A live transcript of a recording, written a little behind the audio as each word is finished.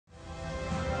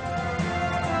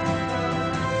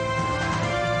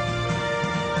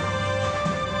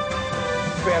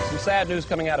Some sad news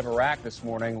coming out of Iraq this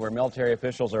morning, where military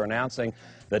officials are announcing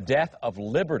the death of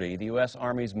Liberty, the U.S.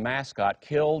 Army's mascot,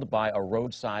 killed by a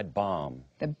roadside bomb.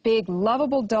 The big,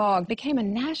 lovable dog became a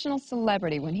national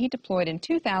celebrity when he deployed in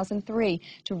 2003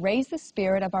 to raise the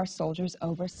spirit of our soldiers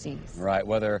overseas. Right,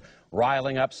 whether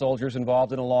riling up soldiers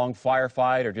involved in a long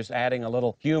firefight or just adding a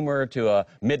little humor to a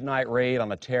midnight raid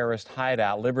on a terrorist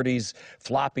hideout, Liberty's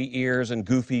floppy ears and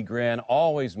goofy grin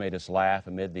always made us laugh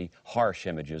amid the harsh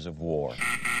images of war.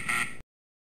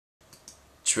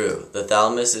 True. The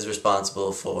thalamus is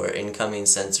responsible for incoming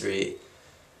sensory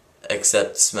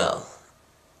except smell.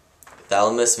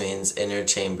 Thalamus means inner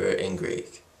chamber in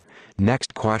Greek.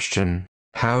 Next question.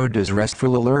 How does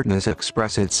restful alertness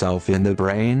express itself in the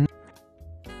brain?